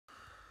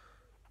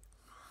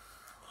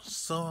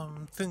So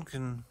I'm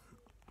thinking,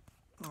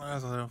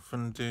 as I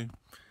often do,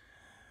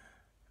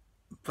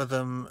 but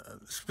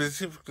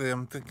specifically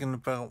I'm thinking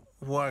about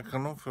what I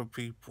can offer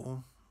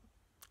people.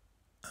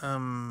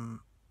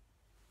 Um,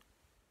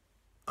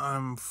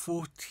 I'm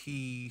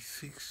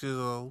 46 years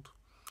old,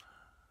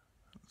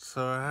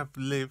 so I have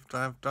lived,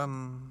 I've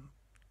done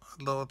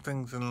a lot of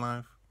things in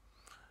life.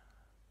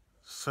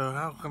 So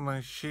how can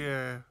I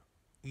share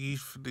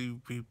usefully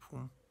with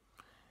people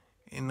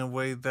in a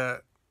way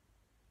that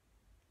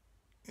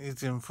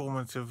is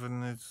informative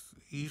and is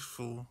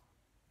useful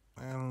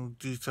and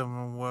do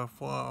something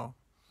worthwhile?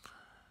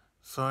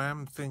 So I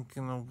am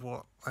thinking of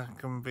what that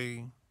can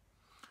be.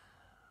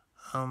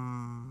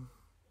 Um,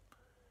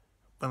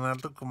 when I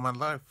look at my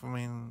life, I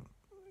mean,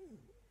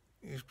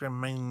 it's been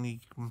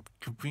mainly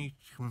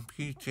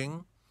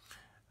computing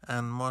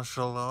and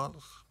martial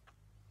arts,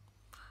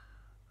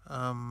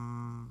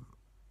 um,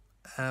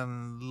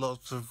 and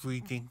lots of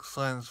reading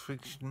science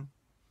fiction.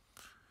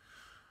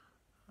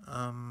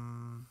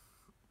 Um,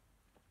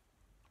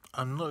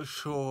 I'm not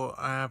sure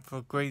I have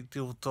a great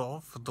deal to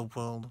offer the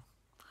world.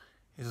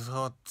 It's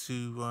hard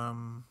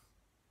to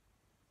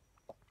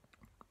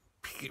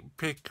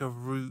pick a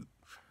route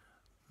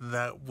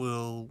that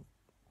will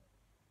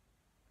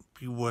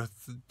be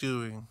worth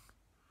doing.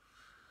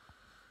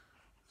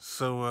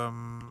 So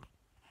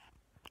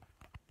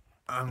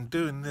I'm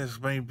doing this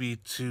maybe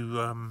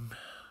to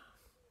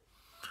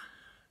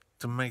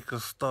make a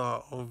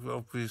start,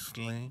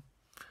 obviously,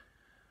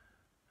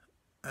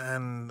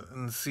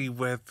 and see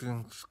where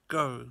things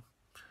go.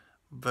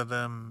 But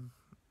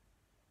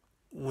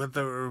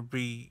whether it would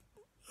be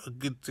a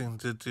good thing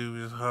to do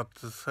is hard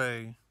to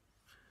say.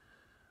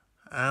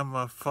 I am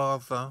a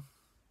father,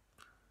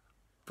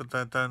 but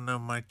I don't know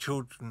my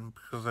children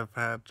because I've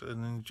had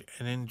an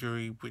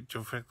injury which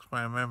affects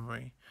my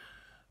memory.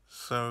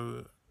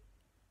 So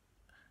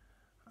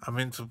I'm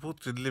in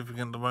supported living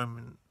at the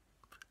moment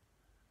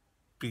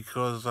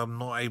because I'm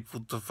not able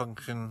to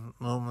function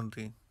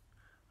normally.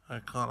 I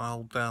can't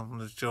hold down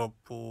the job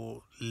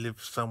or live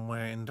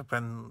somewhere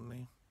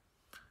independently.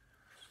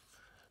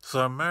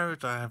 So I'm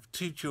married, I have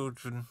 2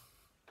 children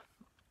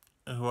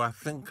who I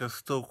think are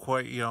still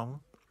quite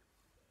young.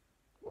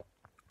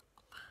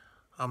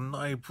 I'm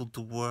not able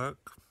to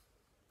work.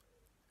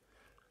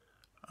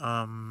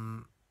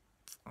 I'm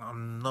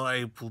not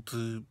able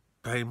to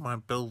pay my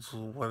bills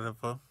or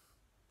whatever.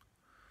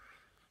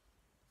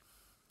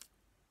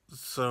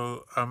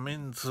 So I'm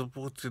in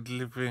supported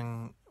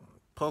living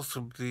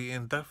possibly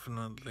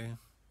indefinitely.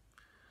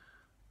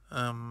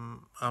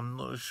 I'm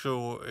not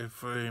sure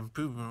if an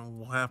improvement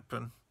will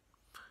happen.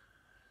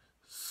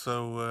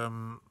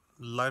 So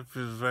life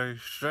is very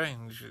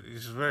strange.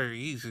 It's very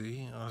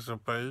easy, I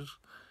suppose.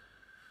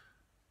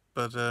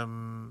 But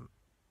I'm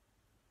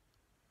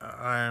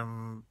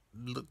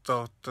looked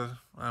after.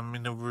 I'm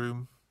in a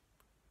room.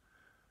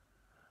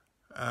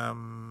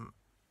 Um,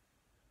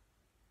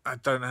 I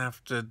don't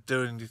have to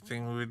do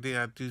anything really.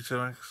 I do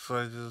some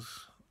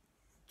exercises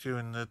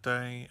during the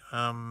day.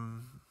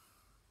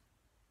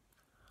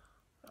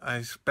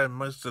 I spend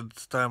most of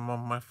the time on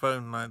my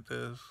phone like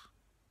this.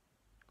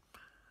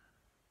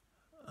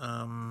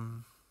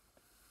 Um,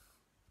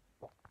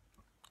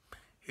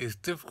 it's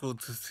difficult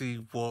to see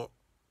what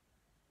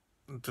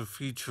the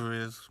future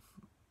is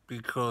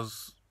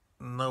because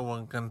no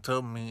one can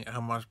tell me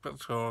how much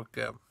better I'll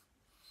get.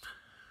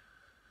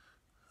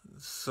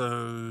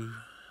 So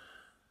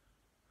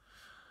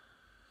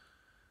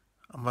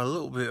I'm a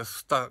little bit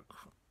stuck.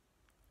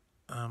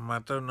 I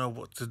don't know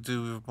what to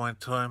do with my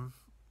time.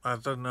 I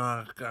don't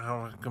know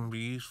how I can be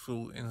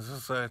useful in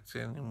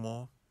society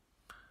anymore.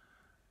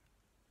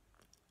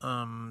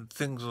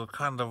 Things are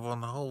kind of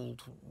on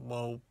hold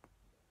while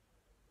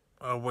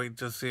I wait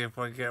to see if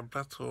I get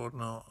better or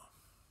not.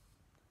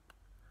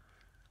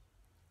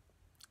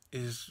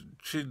 It's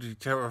truly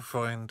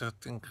terrifying to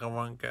think I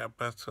won't get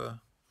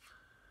better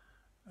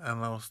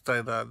and I'll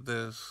stay like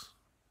this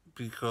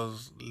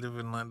because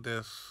living like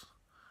this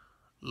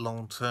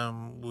long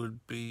term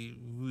would be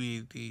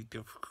really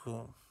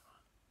difficult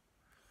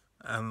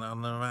and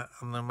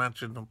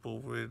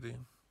unimaginable, really.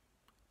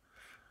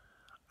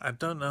 I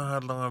don't know how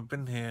long I've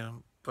been here,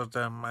 but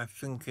I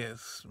think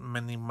it's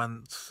many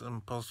months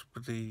and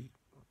possibly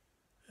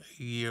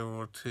a year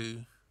or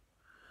two.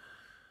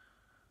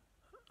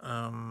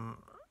 And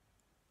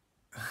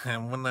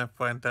when I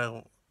find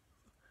out,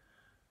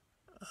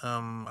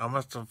 I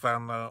must have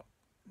found out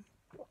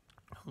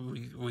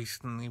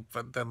recently,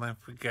 but then I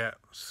forget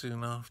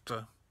soon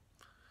after.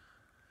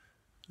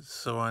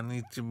 So I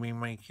need to be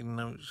making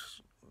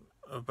notes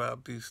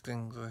about these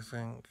things, I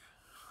think.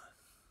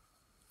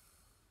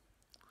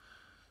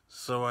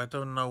 So I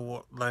don't know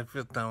what life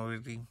is now,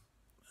 really.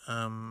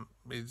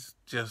 It's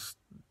just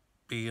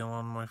being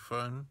on my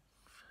phone.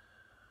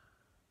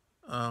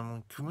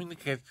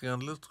 Communicating a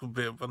little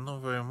bit, but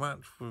not very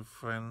much with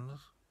friends.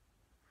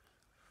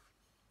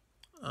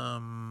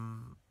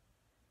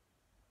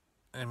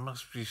 It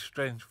must be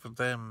strange for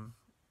them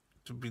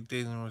to be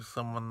dealing with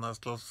someone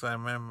that's lost their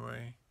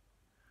memory.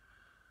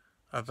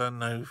 I don't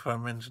know if I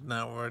mentioned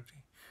that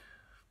already.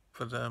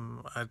 but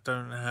I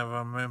don't have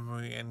a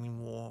memory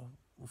anymore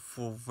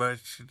for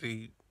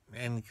virtually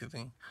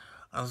anything.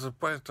 I'm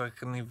surprised I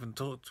can even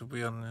talk, to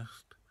be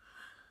honest.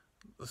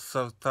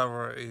 So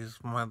thorough is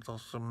my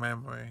loss of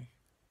memory.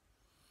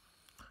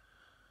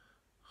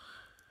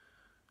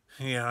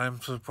 Yeah, I'm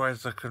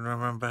surprised I can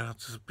remember how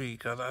to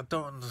speak. I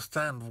don't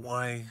understand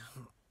why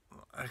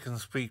I can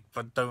speak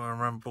but don't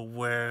remember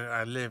where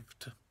I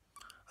lived.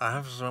 I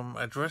have some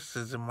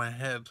addresses in my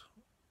head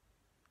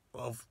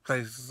of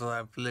places that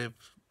I've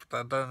lived, but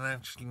I don't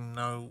actually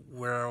know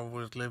where I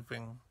was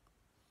living.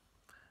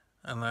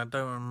 And I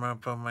don't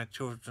remember my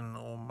children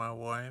or my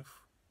wife.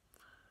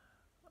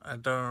 I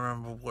don't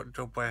remember what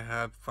job I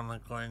had when I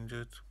got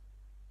injured.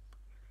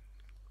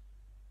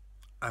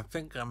 I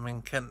think I'm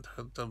in Kent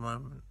at the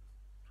moment.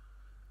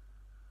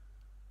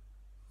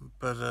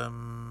 But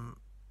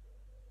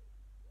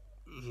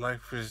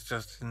life is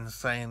just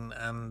insane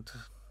and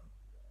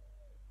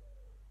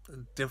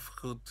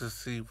difficult to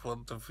see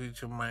what the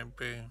future might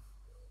be.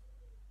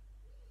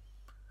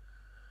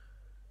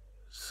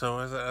 So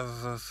as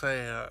I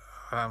say,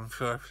 I'm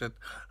sure I've said,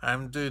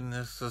 I'm doing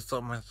this to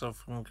stop myself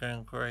from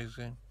going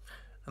crazy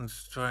and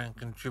to try and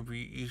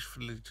contribute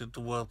usefully to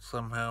the world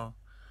somehow.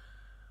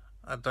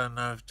 I don't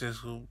know if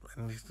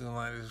anything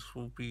like this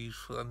will be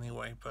useful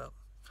anyway, but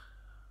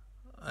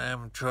I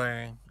am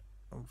trying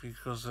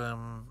because I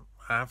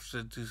have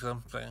to do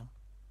something.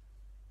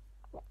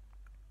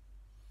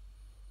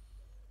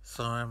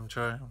 So I'm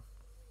trying.